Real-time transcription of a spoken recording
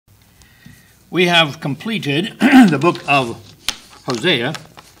We have completed the book of Hosea,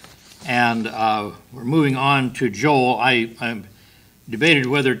 and we're moving on to Joel. I debated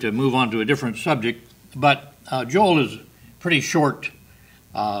whether to move on to a different subject, but Joel is a pretty short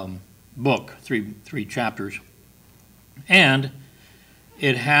book, three chapters, and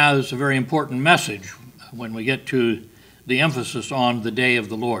it has a very important message when we get to the emphasis on the day of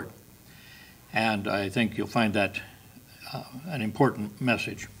the Lord. And I think you'll find that an important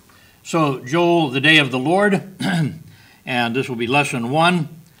message. So, Joel, the day of the Lord, and this will be lesson 1,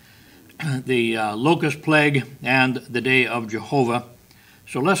 the locust plague and the day of Jehovah.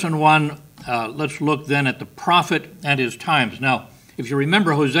 So lesson 1, let's look then at the prophet and his times. Now, if you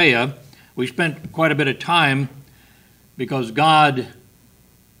remember Hosea, we spent quite a bit of time because God's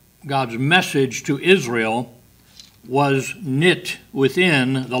message to Israel was knit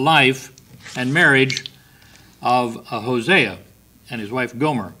within the life and marriage of Hosea and his wife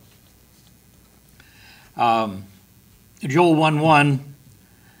Gomer. Joel 1:1,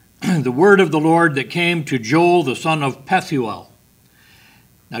 the word of the Lord that came to Joel, the son of Pethuel.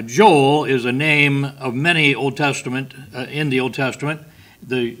 Now, Joel is a name of many Old Testament, in the Old Testament.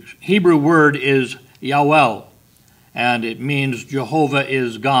 The Hebrew word is Yahweh, and it means Jehovah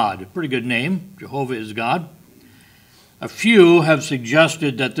is God. A pretty good name, Jehovah is God. A few have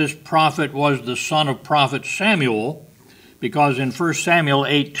suggested that this prophet was the son of prophet Samuel, because in 1 Samuel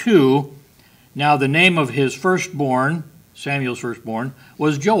 8:2, now the name of his firstborn, Samuel's firstborn,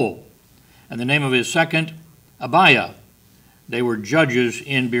 was Joel, and the name of his second, Abiah. They were judges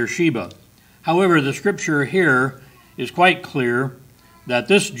in Beersheba. However, the scripture here is quite clear that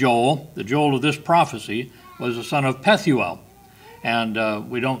this Joel, the Joel of this prophecy, was the son of Pethuel. And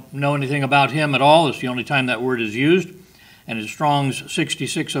we don't know anything about him at all. It's the only time that word is used. And in Strong's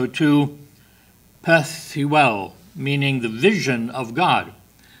 6602, Pethuel, meaning the vision of God.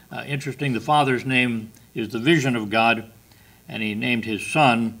 Interesting, the father's name is the vision of God, and he named his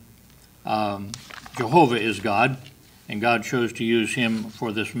son Jehovah is God, and God chose to use him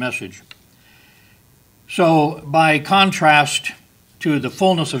for this message. So, by contrast to the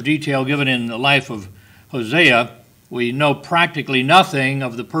fullness of detail given in the life of Hosea, we know practically nothing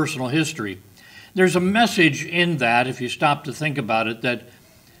of the personal history. There's a message in that, if you stop to think about it, that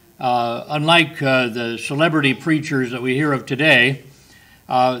unlike the celebrity preachers that we hear of today,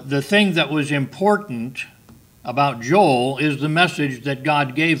 the thing that was important about Joel is the message that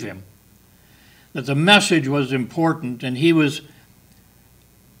God gave him. That the message was important, and he was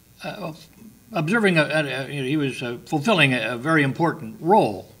fulfilling a very important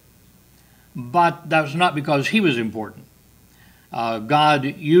role. But that was not because he was important. God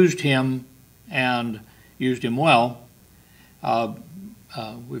used him and used him well.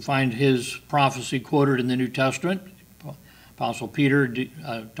 We find his prophecy quoted in the New Testament. Apostle Peter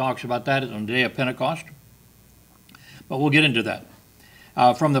talks about that on the day of Pentecost. But we'll get into that.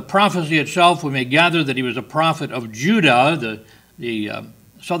 From the prophecy itself, we may gather that he was a prophet of Judah, the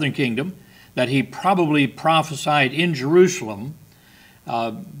southern kingdom, that he probably prophesied in Jerusalem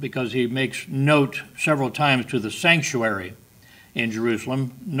because he makes note several times to the sanctuary in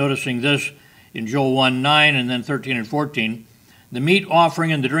Jerusalem, noticing this in Joel 1:9 and then 13 and 14. The meat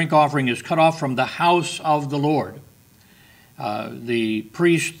offering and the drink offering is cut off from the house of the Lord. The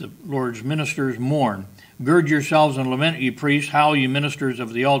priests, the Lord's ministers, mourn. Gird yourselves and lament, ye priests, howl, ye ministers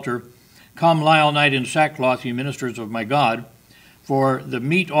of the altar. Come, lie all night in sackcloth, ye ministers of my God. For the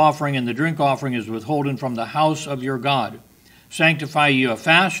meat offering and the drink offering is withholden from the house of your God. Sanctify ye a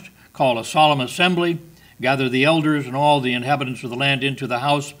fast, call a solemn assembly, gather the elders and all the inhabitants of the land into the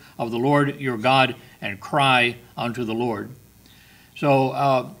house of the Lord your God, and cry unto the Lord.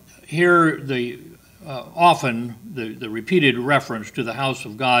 So here often the repeated reference to the house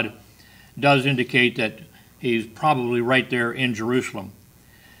of God does indicate that he's probably right there in Jerusalem.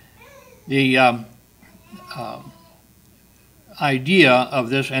 The idea of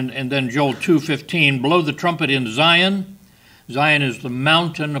this, and then Joel 2:15, blow the trumpet in Zion. Zion is the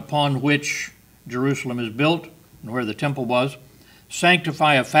mountain upon which Jerusalem is built and where the temple was.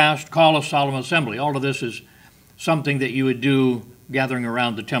 Sanctify a fast, call a solemn assembly. All of this is something that you would do gathering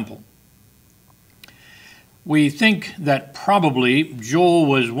around the temple. We think that probably Joel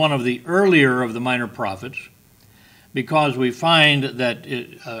was one of the earlier of the minor prophets because we find that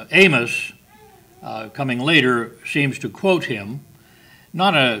Amos, coming later, seems to quote him.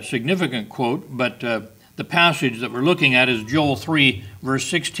 Not a significant quote, but the passage that we're looking at is Joel 3, verse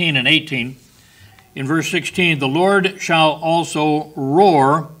 16 and 18. In verse 16, the Lord shall also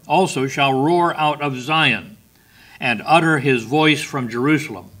roar out of Zion and utter his voice from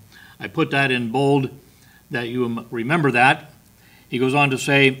Jerusalem. I put that in bold that you remember that. He goes on to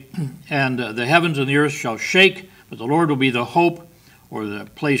say, and the heavens and the earth shall shake, but the Lord will be the hope, or the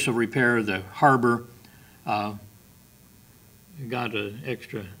place of repair, the harbor. You got an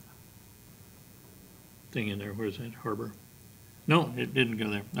extra thing in there. Where's that, harbor? No, it didn't go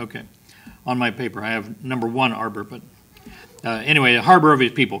there. Okay. On my paper, I have number 1, arbor, but anyway, the harbor of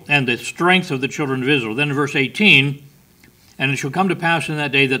his people, and the strength of the children of Israel. Then in verse 18, and it shall come to pass in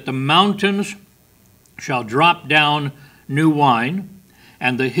that day that the mountains shall drop down new wine,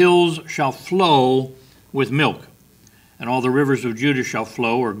 and the hills shall flow with milk, and all the rivers of Judah shall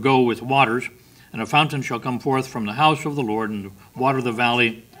flow or go with waters, and a fountain shall come forth from the house of the Lord and water the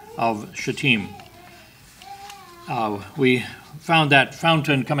valley of Shittim. We found that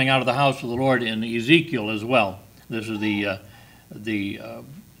fountain coming out of the house of the Lord in Ezekiel as well. This is the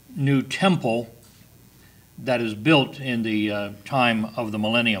new temple that is built in the time of the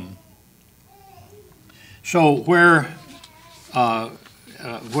millennium. So how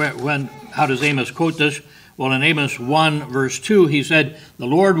does Amos quote this? Well, in Amos 1, verse 2, he said, "The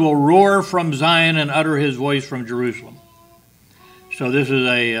Lord will roar from Zion and utter his voice from Jerusalem." So this is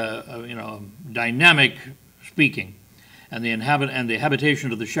a dynamic speaking. And the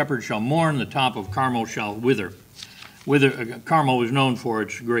habitation of the shepherd shall mourn, the top of Carmel shall wither. Carmel was known for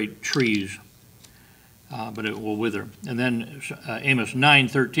its great trees, but it will wither. And then Amos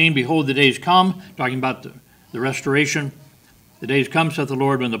 9:13, "Behold, the days come," talking about the restoration. "The days come, saith the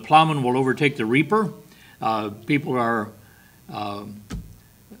Lord, when the plowman will overtake the reaper." People are,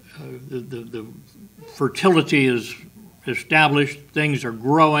 the fertility is established, things are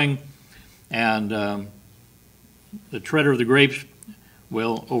growing, and the treader of the grapes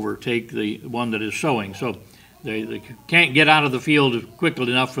will overtake the one that is sowing. So they can't get out of the field quickly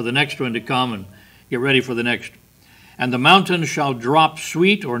enough for the next one to come and get ready for the next. "And the mountains shall drop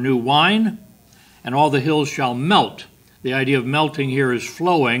sweet or new wine, and all the hills shall melt." The idea of melting here is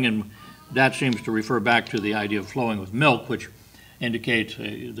flowing, and that seems to refer back to the idea of flowing with milk, which indicates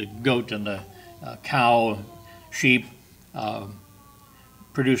the goat and the cow, sheep,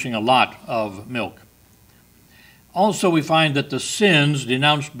 producing a lot of milk. Also, we find that the sins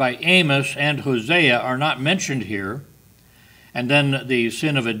denounced by Amos and Hosea are not mentioned here, and then the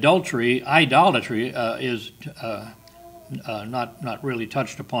sin of idolatry, is not really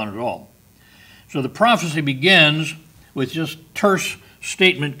touched upon at all. So the prophecy begins with just terse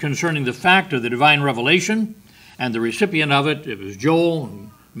statement concerning the fact of the divine revelation and the recipient of it. It was Joel,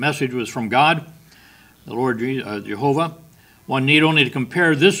 and the message was from God, the Lord Jehovah. One need only to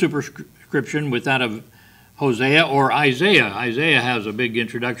compare this superscription with that of Hosea or Isaiah. Isaiah has a big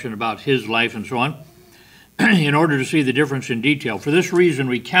introduction about his life and so on, in order to see the difference in detail. For this reason,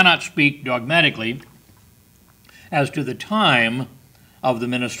 we cannot speak dogmatically as to the time of the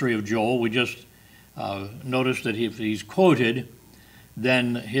ministry of Joel. We just notice that if he's quoted,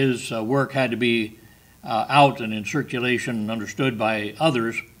 then his work had to be out and in circulation and understood by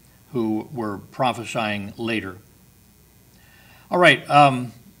others who were prophesying later. All right,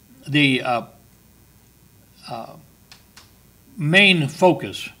 the main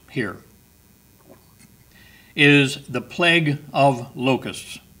focus here is the plague of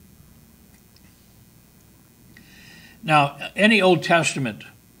locusts. Now, any Old Testament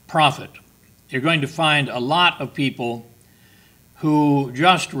prophet, you're going to find a lot of people who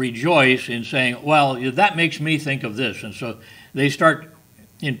just rejoice in saying, well, that makes me think of this. And so they start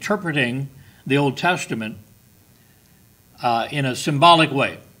interpreting the Old Testament in a symbolic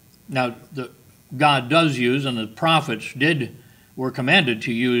way. Now, God does use, and the prophets were commanded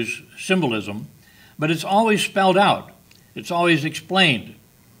to use symbolism, but it's always spelled out. It's always explained.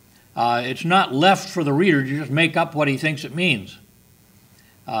 It's not left for the reader to just make up what he thinks it means.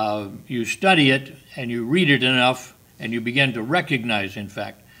 You study it, and you read it enough, and you begin to recognize, in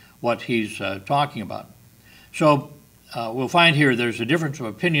fact, what he's talking about. So we'll find here there's a difference of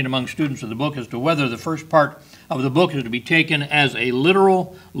opinion among students of the book as to whether the first part of the book is to be taken as a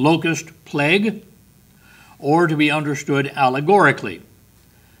literal locust plague or to be understood allegorically,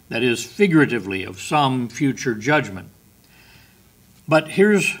 that is, figuratively, of some future judgment. But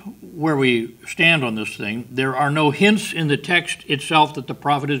here's where we stand on this thing. There are no hints in the text itself that the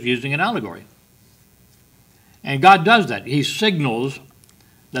prophet is using an allegory. And God does that. He signals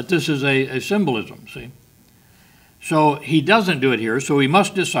that this is a symbolism, see? So he doesn't do it here, so we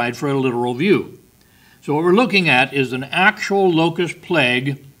must decide for a literal view. So what we're looking at is an actual locust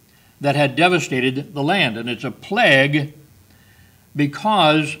plague that had devastated the land. And it's a plague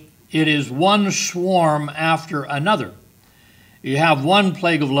because it is one swarm after another. You have one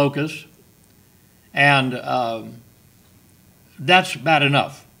plague of locusts, and that's bad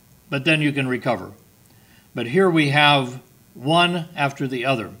enough. But then you can recover. But here we have one after the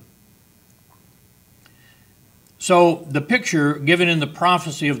other. So the picture given in the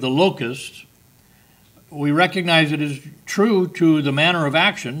prophecy of the locusts, we recognize it is true to the manner of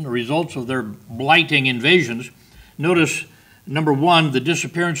action, the results of their blighting invasions. Notice, number one, the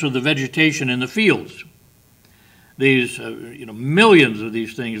disappearance of the vegetation in the fields. These, millions of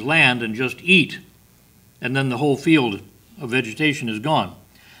these things land and just eat, and then the whole field of vegetation is gone.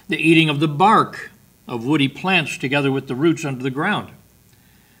 The eating of the bark of woody plants together with the roots under the ground.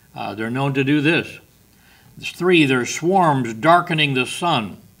 They're known to do this. Three, their swarms darkening the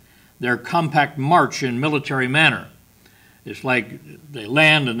sun, their compact march in military manner. It's like they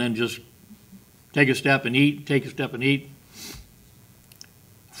land and then just take a step and eat, take a step and eat.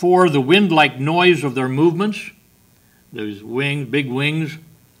 Four, the wind-like noise of their movements. Those wings, big wings.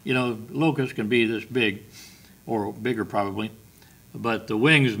 Locusts can be this big, or bigger probably. But the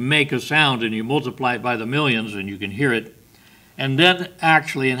wings make a sound, and you multiply it by the millions, and you can hear it. And then,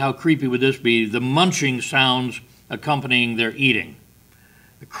 actually, and how creepy would this be, the munching sounds accompanying their eating,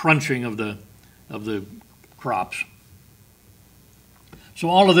 the crunching of the crops. So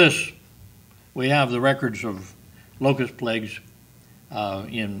all of this, we have the records of locust plagues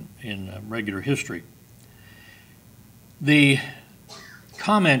in regular history. The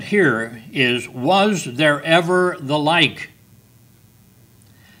comment here is, was there ever the like?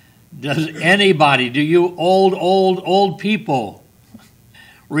 Does anybody, do you old people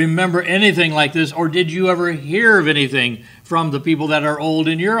remember anything like this, or did you ever hear of anything from the people that are old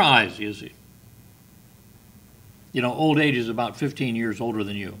in your eyes, you see? Old age is about 15 years older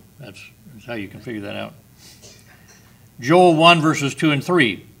than you. That's how you can figure that out. Joel 1, verses 2 and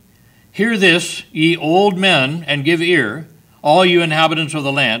 3. Hear this, ye old men, and give ear, all you inhabitants of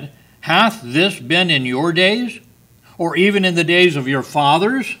the land. Hath this been in your days, or even in the days of your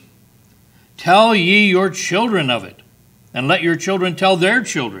fathers? Tell ye your children of it, and let your children tell their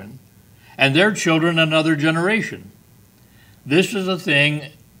children, and their children another generation. This is a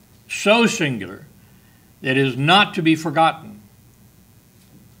thing so singular that is not to be forgotten.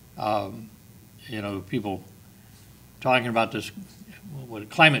 People talking about this,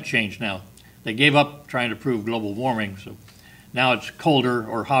 climate change now. They gave up trying to prove global warming, so now it's colder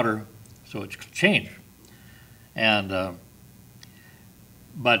or hotter, so it's changed. And the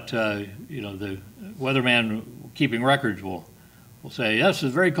weatherman keeping records will say, yes,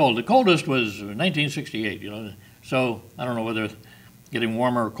 it's very cold. The coldest was 1968, So I don't know whether it's getting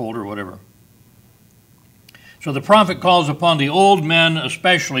warmer or colder or whatever. So the prophet calls upon the old men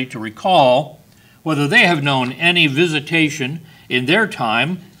especially to recall whether they have known any visitation in their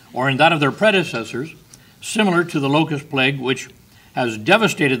time or in that of their predecessors, similar to the locust plague, which has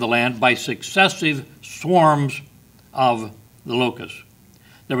devastated the land by successive swarms of the locusts.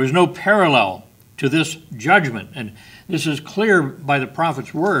 There was no parallel to this judgment, and this is clear by the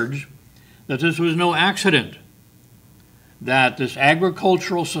prophet's words that this was no accident, that this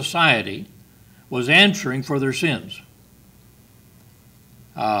agricultural society was answering for their sins.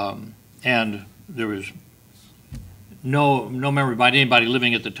 And there was no memory by anybody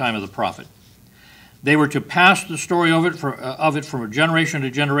living at the time of the prophet. They were to pass the story of it from generation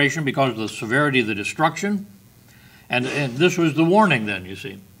to generation because of the severity of the destruction. And this was the warning then, you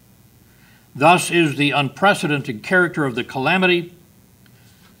see. Thus is the unprecedented character of the calamity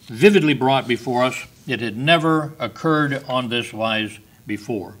vividly brought before us. It had never occurred on this wise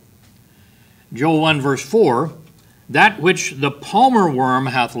before. Joel 1, verse 4, that which the palmer worm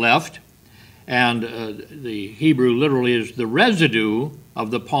hath left, and the Hebrew literally is the residue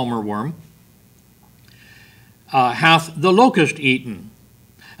of the palmer worm, hath the locust eaten,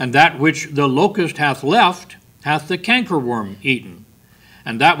 and that which the locust hath left hath the cankerworm eaten,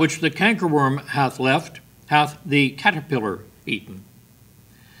 and that which the cankerworm hath left hath the caterpillar eaten.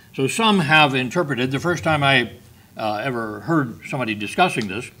 So some have interpreted, the first time I ever heard somebody discussing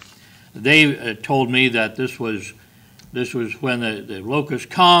this, they told me that this was when the locusts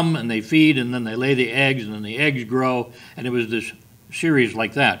come and they feed and then they lay the eggs and then the eggs grow, and it was this series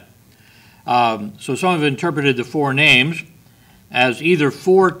like that. So some have interpreted the four names as either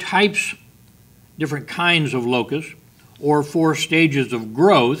four types, different kinds of locusts, or four stages of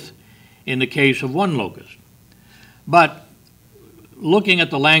growth in the case of one locust. But looking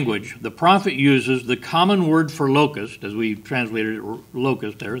at the language, the prophet uses the common word for locust, as we translated it,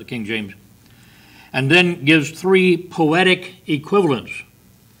 locust there, the King James, and then gives three poetic equivalents.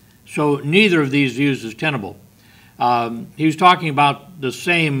 So neither of these views is tenable. He was talking about the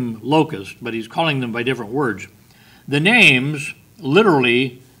same locust, but he's calling them by different words. The names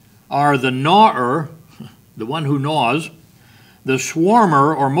literally are the gnawer, the one who gnaws, the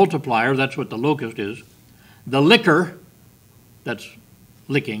swarmer or multiplier, that's what the locust is, the licker, That's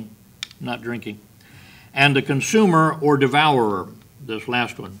licking, not drinking. And the consumer or devourer, this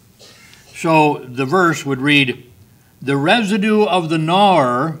last one. So the verse would read, the residue of the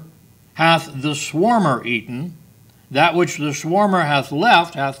gnawer hath the swarmer eaten, that which the swarmer hath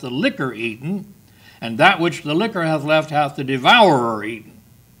left hath the licker eaten, and that which the licker hath left hath the devourer eaten.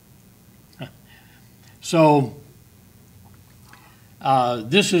 So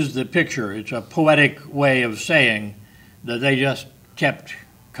this is the picture. It's a poetic way of saying that they just kept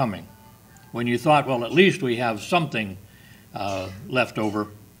coming. When you thought, well, at least we have something left over,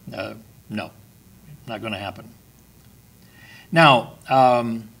 no, not going to happen. Now,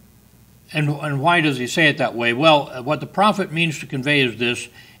 and why does he say it that way? Well, what the prophet means to convey is this: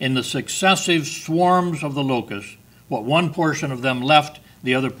 in the successive swarms of the locusts, what one portion of them left,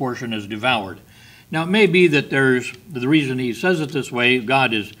 the other portion is devoured. Now, it may be that there's, the reason he says it this way,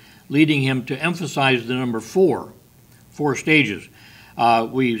 God is leading him to emphasize the number four stages.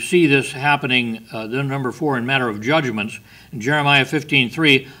 We see this happening, the number 4, in matter of judgments. In Jeremiah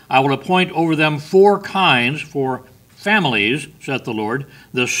 15:3, I will appoint over them 4 kinds, 4 families, saith the Lord,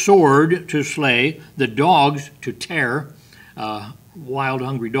 the sword to slay, the dogs to tear, wild,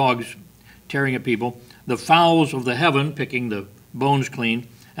 hungry dogs tearing at people, the fowls of the heaven, picking the bones clean,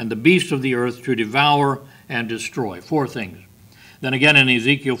 and the beasts of the earth to devour and destroy. 4 things. Then again in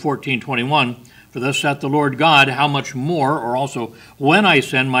Ezekiel 14:21, for thus saith the Lord God, how much more, or also, when I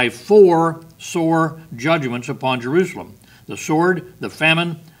send my 4 sore judgments upon Jerusalem, the sword, the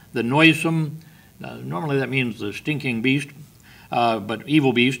famine, the noisome, normally that means the stinking beast, but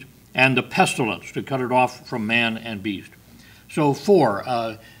evil beast, and the pestilence, to cut it off from man and beast. So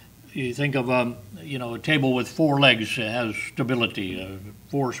 4, you think of a table with 4 legs, it has stability,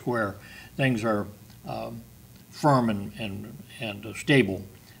 4 square. Things are firm and stable.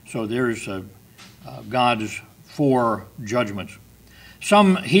 So there's God's 4 judgments.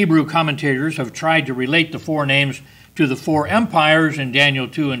 Some Hebrew commentators have tried to relate the 4 names to the 4 empires in Daniel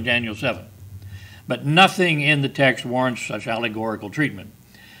 2 and Daniel 7. But nothing in the text warrants such allegorical treatment.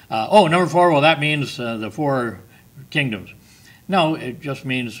 Number 4, well, that means the 4 kingdoms. No, it just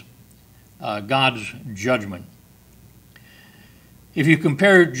means God's judgment. If you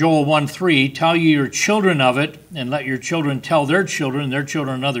compare Joel 1:3, tell ye your children of it, and let your children tell their children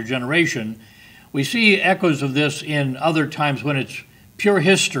another generation, we see echoes of this in other times when it's pure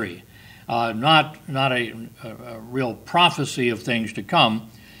history, not a real prophecy of things to come.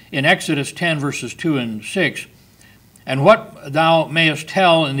 In Exodus 10, verses 2 and 6, and what thou mayest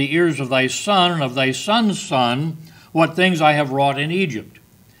tell in the ears of thy son and of thy son's son, what things I have wrought in Egypt.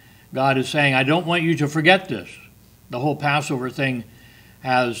 God is saying, I don't want you to forget this. The whole Passover thing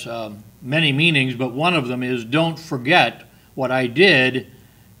has many meanings, but one of them is don't forget what I did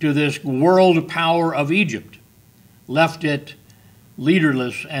to this world power of Egypt. Left it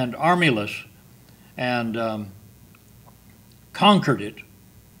leaderless and armyless and conquered it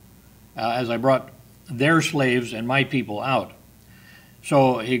as I brought their slaves and my people out.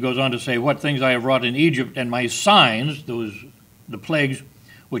 So he goes on to say, what things I have wrought in Egypt, and my signs, the plagues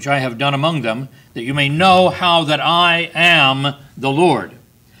which I have done among them, that you may know how that I am the Lord.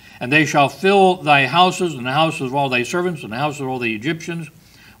 And they shall fill thy houses, and the houses of all thy servants, and the houses of all the Egyptians,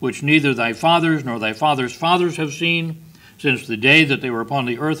 which neither thy fathers nor thy fathers' fathers have seen, since the day that they were upon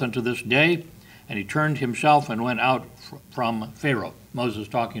the earth unto this day. And he turned himself and went out from Pharaoh. Moses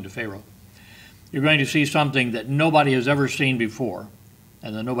talking to Pharaoh. You're going to see something that nobody has ever seen before,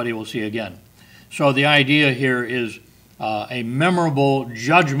 and that nobody will see again. So the idea here is a memorable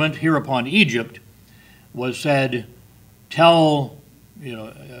judgment here upon Egypt was said, tell,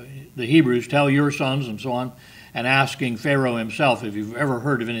 the Hebrews, tell your sons and so on, and asking Pharaoh himself if you've ever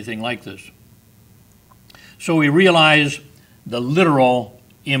heard of anything like this. So we realize the literal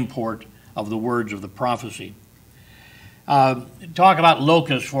import of the words of the prophecy. Talk about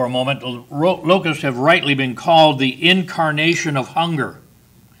locusts for a moment. Locusts have rightly been called the incarnation of hunger.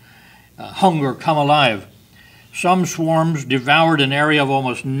 Hunger come alive. Some swarms devoured an area of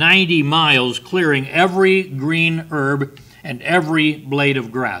almost 90 miles, clearing every green herb and every blade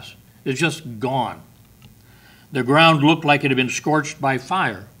of grass. It's just gone. The ground looked like it had been scorched by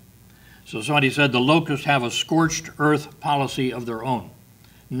fire. So somebody said the locusts have a scorched earth policy of their own.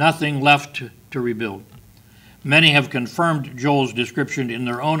 Nothing left to rebuild. Many have confirmed Joel's description in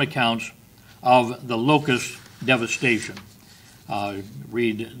their own accounts of the locust devastation.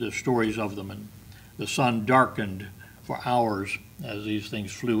 Read the stories of them, and the sun darkened for hours as these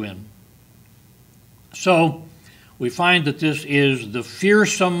things flew in. So we find that this is the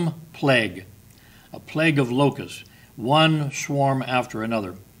fearsome plague, a plague of locusts, one swarm after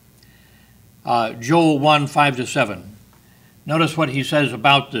another. Joel 1:5-7. Notice what he says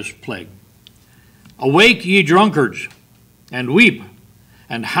about this plague. Awake, ye drunkards, and weep,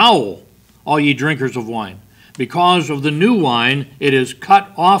 and howl, all ye drinkers of wine. Because of the new wine, it is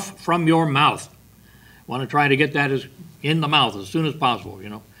cut off from your mouth. Want to try to get that in the mouth as soon as possible,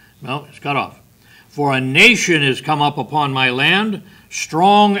 No, it's cut off. For a nation is come up upon my land,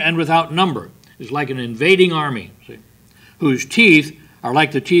 strong and without number. It's like an invading army, see, whose teeth are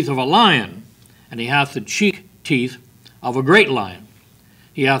like the teeth of a lion, and he hath the cheek teeth of a great lion.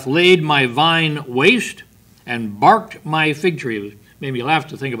 He hath laid my vine waste and barked my fig tree. It made me laugh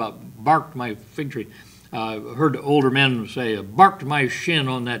to think about barked my fig tree. Heard older men say, barked my shin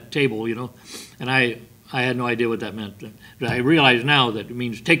on that table, and I had no idea what that meant. But I realize now that it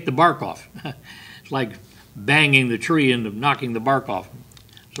means take the bark off. It's like banging the tree and knocking the bark off.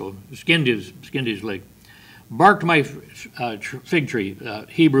 So skinned his leg. Barked my fig tree.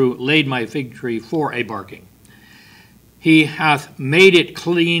 Hebrew, laid my fig tree for a barking. He hath made it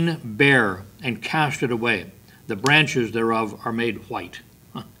clean bare and cast it away. The branches thereof are made white.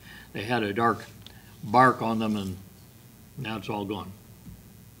 They had a dark bark on them, and now it's all gone.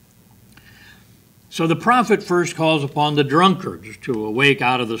 So the prophet first calls upon the drunkards to awake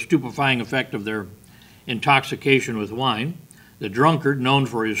out of the stupefying effect of their intoxication with wine. The drunkard, known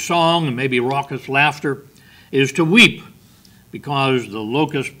for his song and maybe raucous laughter, is to weep because the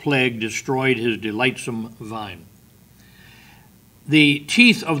locust plague destroyed his delightsome vine. The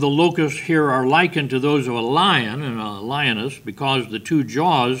teeth of the locust here are likened to those of a lion and a lioness because the two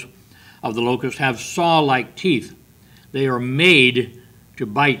jaws of the locust have saw-like teeth. They are made to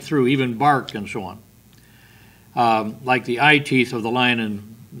bite through, even bark and so on, like the eye teeth of the lion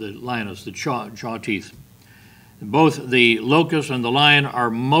and the lioness, the jaw teeth. Both the locust and the lion are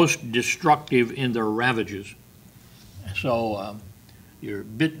most destructive in their ravages. So you're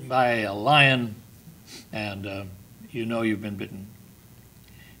bitten by a lion, and you know you've been bitten.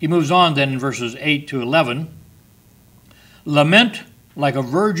 He moves on then in verses 8 to 11. Lament like a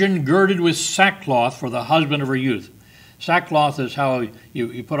virgin girded with sackcloth for the husband of her youth. Sackcloth is how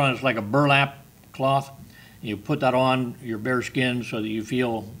you put on, it's like a burlap cloth. You put that on your bare skin so that you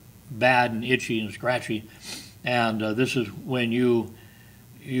feel bad and itchy and scratchy. And this is when you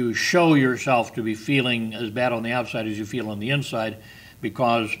show yourself to be feeling as bad on the outside as you feel on the inside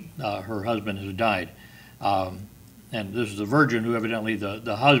because her husband has died. And this is a virgin who evidently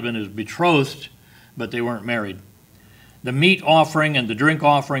the husband is betrothed, but they weren't married. The meat offering and the drink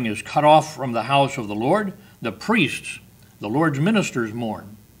offering is cut off from the house of the Lord. The priests, the Lord's ministers,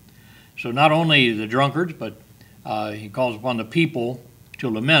 mourn. So not only the drunkards, but he calls upon the people to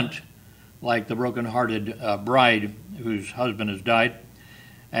lament like the broken-hearted bride whose husband has died.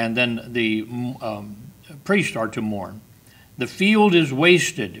 And then the priests are to mourn. The field is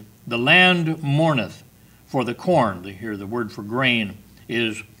wasted, the land mourneth, for the corn, here the word for grain,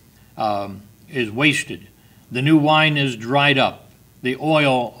 is wasted. The new wine is dried up, the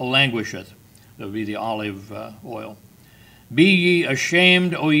oil languisheth. That would be the olive oil. Be ye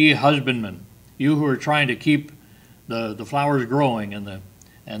ashamed, O ye husbandmen, you who are trying to keep the flowers growing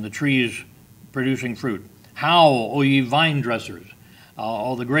and the trees producing fruit. Howl, O ye vine dressers,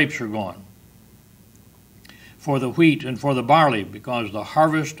 all the grapes are gone. For the wheat and for the barley, because the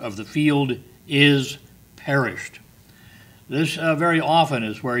harvest of the field is perished. This very often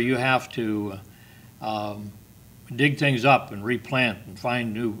is where you have to dig things up and replant and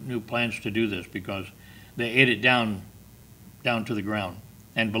find new plants to do this because they ate it down to the ground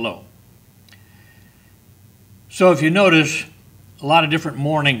and below. So if you notice, a lot of different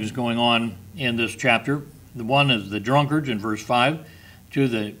mournings going on in this chapter. The one is the drunkards in verse 5, to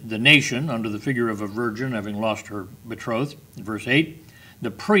the nation under the figure of a virgin having lost her betrothed in verse 8,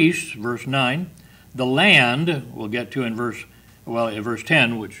 the priests, verse 9, the land, we'll get to in verse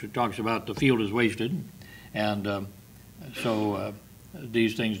 10, which talks about the field is wasted, and so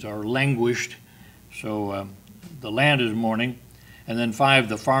these things are languished, so the land is mourning, and then 5,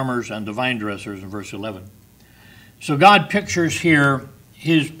 the farmers and the vine dressers in verse 11. So God pictures here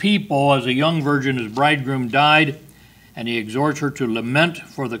his people as a young virgin, his bridegroom died, and he exhorts her to lament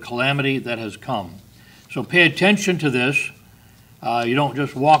for the calamity that has come. So pay attention to this. You don't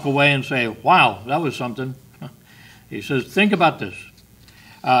just walk away and say, wow, that was something. He says, think about this.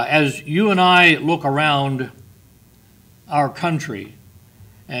 As you and I look around our country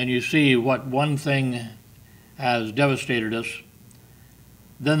and you see what one thing has devastated us,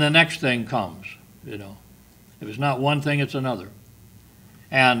 then the next thing comes, If it's not one thing, it's another.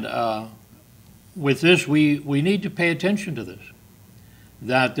 And with this, we need to pay attention to this,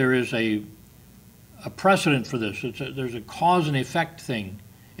 that there is a precedent for this. There's a cause and effect thing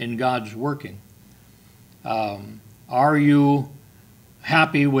in God's working. Are you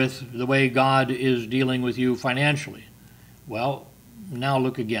happy with the way God is dealing with you financially? Well, now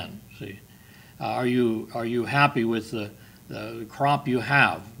look again. See, are you happy with the crop you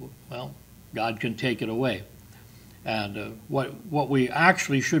have? Well, God can take it away. And what we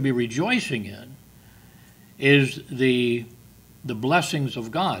actually should be rejoicing in is the blessings of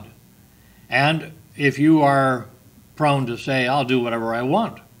God. And if you are prone to say, I'll do whatever I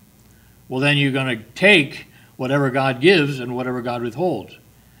want, well, then you're going to take whatever God gives and whatever God withholds,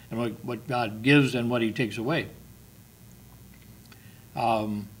 and what God gives and what he takes away.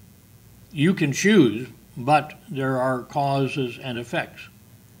 You can choose, but there are causes and effects.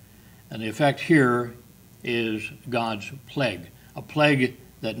 And the effect here is God's plague, a plague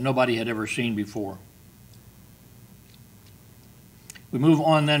that nobody had ever seen before. We move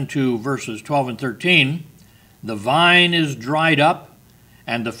on then to verses 12 and 13. The vine is dried up,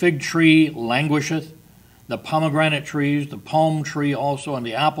 and the fig tree languisheth, the pomegranate trees, the palm tree also, and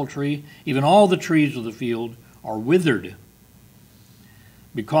the apple tree, even all the trees of the field are withered,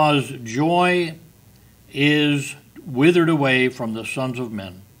 because joy is withered away from the sons of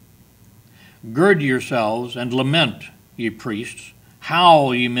men. Gird yourselves and lament, ye priests,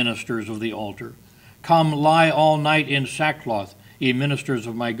 howl, ye ministers of the altar. Come, lie all night in sackcloth, ye ministers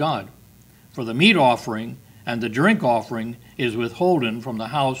of my God. For the meat offering and the drink offering is withholden from the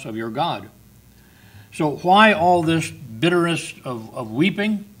house of your God. So why all this bitterness of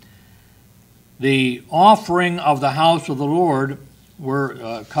weeping? The offering of the house of the Lord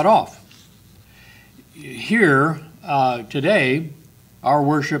were cut off. Here, today, our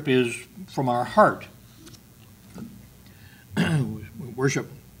worship is from our heart. We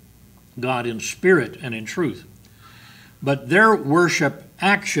worship God in spirit and in truth. But their worship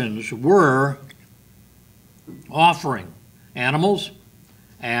actions were offering animals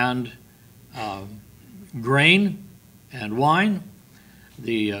and grain and wine,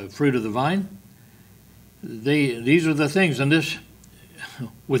 the fruit of the vine. These are the things, and this,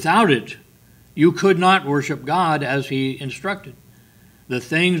 without it, you could not worship God as he instructed. The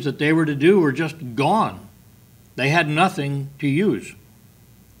things that they were to do were just gone. They had nothing to use.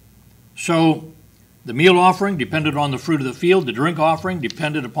 So the meal offering depended on the fruit of the field. The drink offering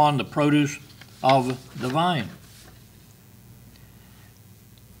depended upon the produce of the vine.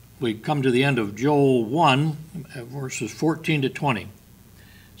 We come to the end of Joel 1, verses 14 to 20.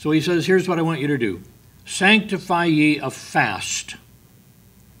 So he says, here's what I want you to do. Sanctify ye a fast.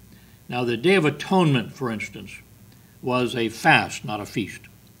 Now the Day of Atonement, for instance, was a fast, not a feast.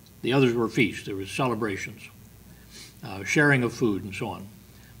 The others were feasts. There were celebrations, sharing of food, and so on.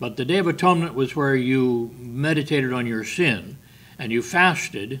 But the Day of Atonement was where you meditated on your sin, and you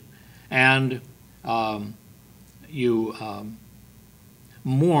fasted, and you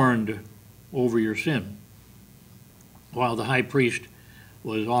mourned over your sin, while the high priest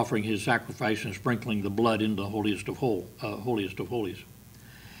was offering his sacrifice and sprinkling the blood into the holiest of holies.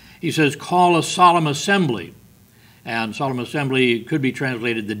 He says, call a solemn assembly. And solemn assembly could be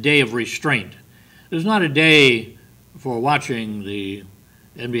translated the day of restraint. There's not a day for watching the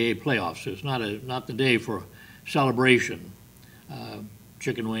NBA playoffs. It's not the day for celebration,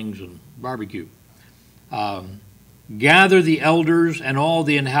 chicken wings and barbecue. Gather the elders and all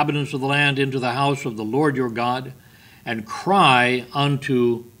the inhabitants of the land into the house of the Lord your God, and cry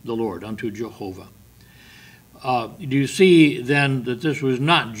unto the Lord, unto Jehovah. Do you see then that this was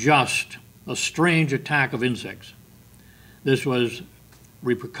not just a strange attack of insects? This was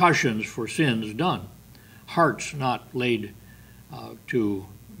repercussions for sins done, hearts not laid to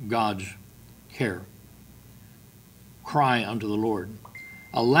God's care. Cry unto the Lord.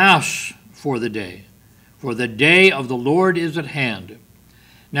 Alas for the day of the Lord is at hand.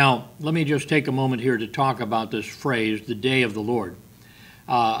 Now, let me just take a moment here to talk about this phrase, the day of the Lord.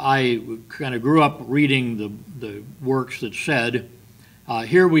 I kind of grew up reading the works that said,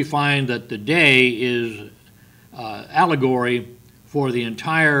 here we find that the day is allegory for the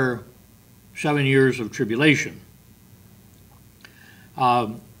entire 7 years of tribulation.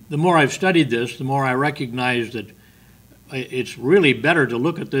 The more I've studied this, the more I recognize that it's really better to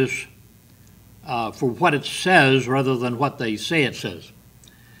look at this for what it says rather than what they say it says.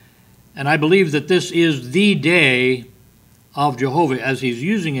 And I believe that this is the day of Jehovah. As he's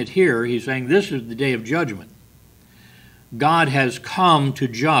using it here, he's saying this is the day of judgment. God has come to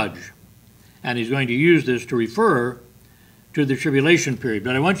judge, and he's going to use this to refer to the tribulation period.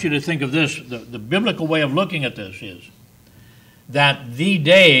 But I want you to think of this. The biblical way of looking at this is that the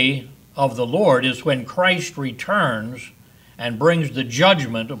day of the Lord is when Christ returns and brings the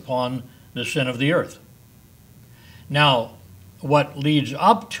judgment upon the sin of the earth. Now, what leads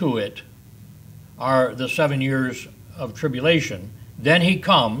up to it are the 7 years of tribulation. Then he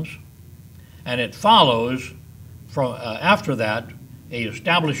comes, and it follows from after that, he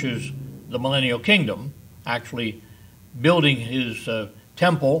establishes the millennial kingdom, actually building his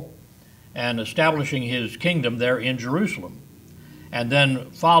temple and establishing his kingdom there in Jerusalem. And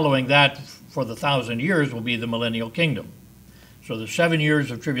then following that for the 1,000 years will be the millennial kingdom. So the 7 years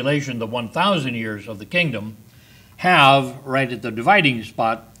of tribulation, the 1,000 years of the kingdom, have, right at the dividing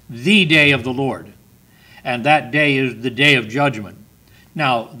spot, the day of the Lord. And that day is the day of judgment.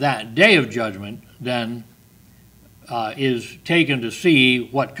 Now, that day of judgment then is taken to see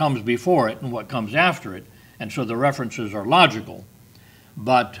what comes before it and what comes after it. And so the references are logical.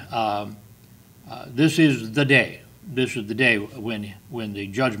 But this is the day. This is the day when the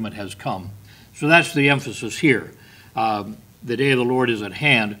judgment has come. So that's the emphasis here. The day of the Lord is at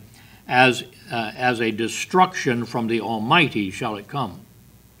hand. As a destruction from the Almighty shall it come.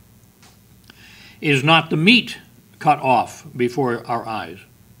 Is not the meat cut off before our eyes?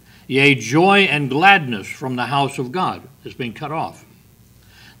 Yea, joy and gladness from the house of God has been cut off.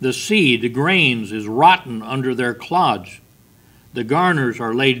 The seed, the grains, is rotten under their clods. The garners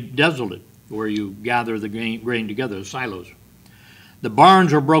are laid desolate, where you gather the grain together, the silos. The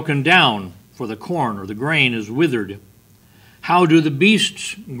barns are broken down, for the corn or the grain is withered. How do the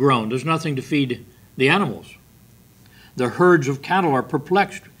beasts groan? There's nothing to feed the animals. The herds of cattle are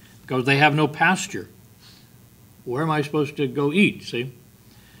perplexed, because they have no pasture. Where am I supposed to go eat, see?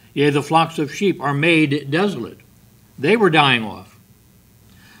 Yea, the flocks of sheep are made desolate. They were dying off.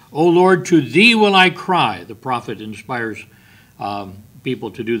 O Lord, to thee will I cry. The prophet inspires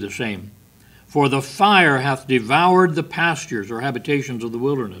people to do the same. For the fire hath devoured the pastures or habitations of the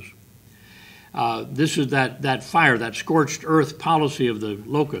wilderness. This is that fire, that scorched earth policy of the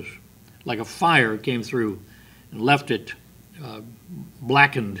locust. Like a fire came through and left it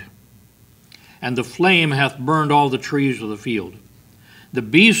blackened. And the flame hath burned all the trees of the field. The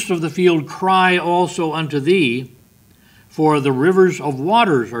beasts of the field cry also unto thee, for the rivers of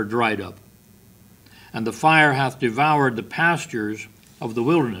waters are dried up. And the fire hath devoured the pastures of the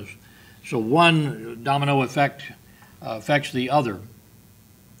wilderness. So one domino effect affects the other.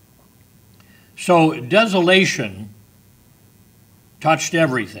 So desolation touched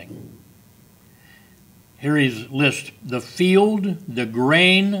everything. Here he lists the field, the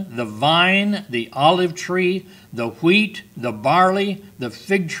grain, the vine, the olive tree, the wheat, the barley, the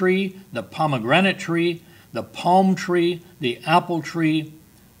fig tree, the pomegranate tree, the palm tree, the apple tree,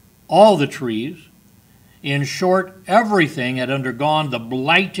 all the trees. In short, everything had undergone the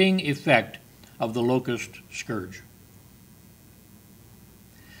blighting effect of the locust scourge.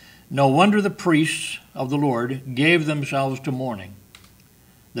 No wonder the priests of the Lord gave themselves to mourning.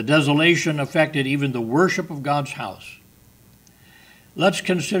 The desolation affected even the worship of God's house. Let's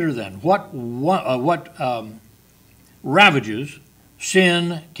consider then what ravages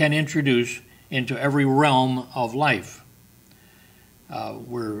sin can introduce into every realm of life.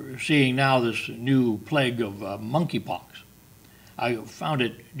 We're seeing now this new plague of monkeypox. I found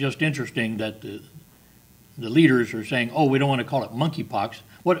it just interesting that the leaders are saying, "Oh, we don't want to call it monkeypox."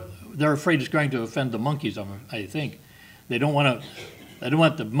 They're afraid it's going to offend the monkeys. I think they don't want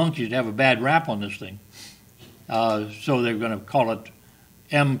the monkeys to have a bad rap on this thing. So they're going to call it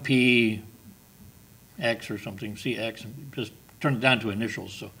MPX or something, CX, and just turn it down to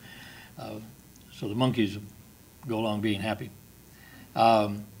initials. So the monkeys go along being happy.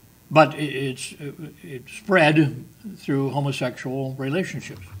 But it's spread through homosexual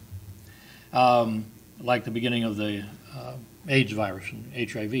relationships, like the beginning of the AIDS virus and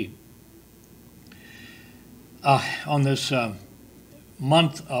HIV. On this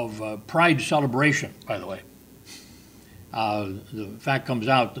month of Pride celebration, by the way, the fact comes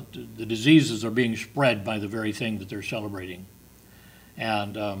out that the diseases are being spread by the very thing that they're celebrating.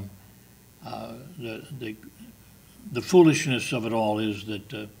 And the foolishness of it all is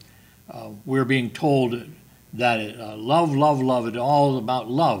that we're being told that love, love, love, it's all about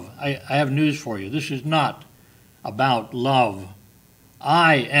love. I have news for you. This is not about love.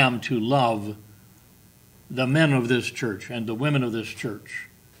 I am to love the men of this church and the women of this church.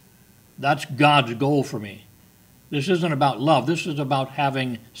 That's God's goal for me. This isn't about love. This is about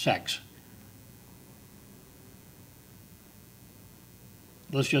having sex.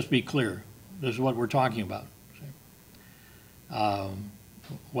 Let's just be clear. This is what we're talking about.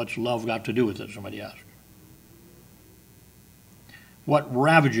 What's love got to do with it, somebody asked. What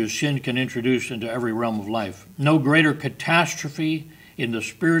ravages sin can introduce into every realm of life. No greater catastrophe in the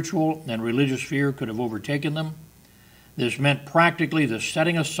spiritual and religious sphere could have overtaken them. This meant practically the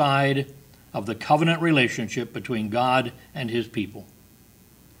setting aside of the covenant relationship between God and his people.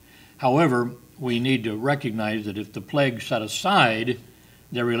 However, we need to recognize that if the plague set aside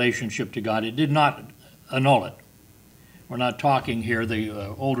their relationship to God, it did not annul it. We're not talking here,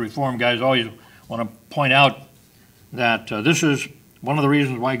 the old Reformed guys always want to point out that this is one of the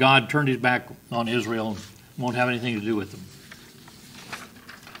reasons why God turned his back on Israel and won't have anything to do with them.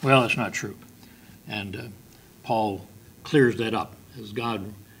 Well, that's not true. And Paul clears that up. Has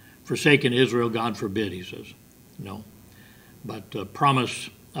God forsaken Israel? God forbid, he says. No. But the promise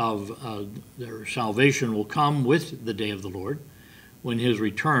of their salvation will come with the day of the Lord. When his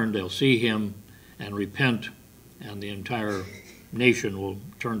return, they'll see him and repent, and the entire nation will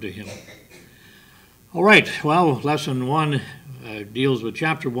turn to him. All right, well, lesson 1 deals with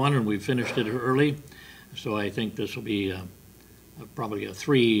chapter 1, and we finished it early, so I think this will be probably a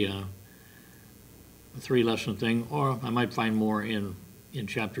three-lesson thing, or I might find more in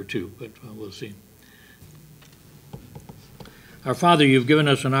chapter 2, but we'll see. Our Father, you've given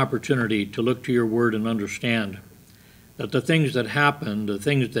us an opportunity to look to your word and understand that the things that happen, the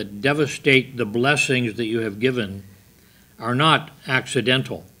things that devastate the blessings that you have given, are not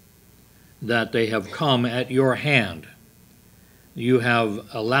accidental, that they have come at your hand. You have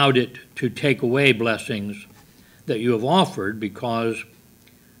allowed it to take away blessings that you have offered because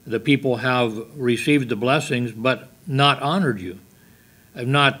the people have received the blessings but not honored you, have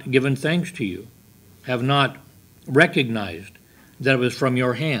not given thanks to you, have not recognized that it was from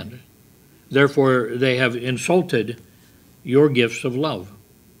your hand. Therefore, they have insulted your gifts of love.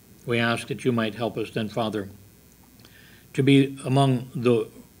 We ask that you might help us then, Father, to be among the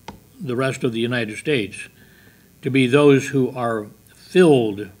rest of the United States, to be those who are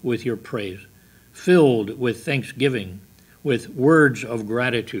filled with your praise, filled with thanksgiving, with words of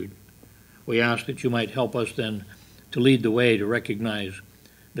gratitude. We ask that you might help us then to lead the way to recognize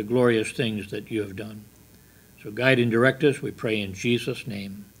the glorious things that you have done. So guide and direct us, we pray in Jesus'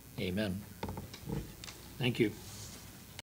 name. Amen. Thank you.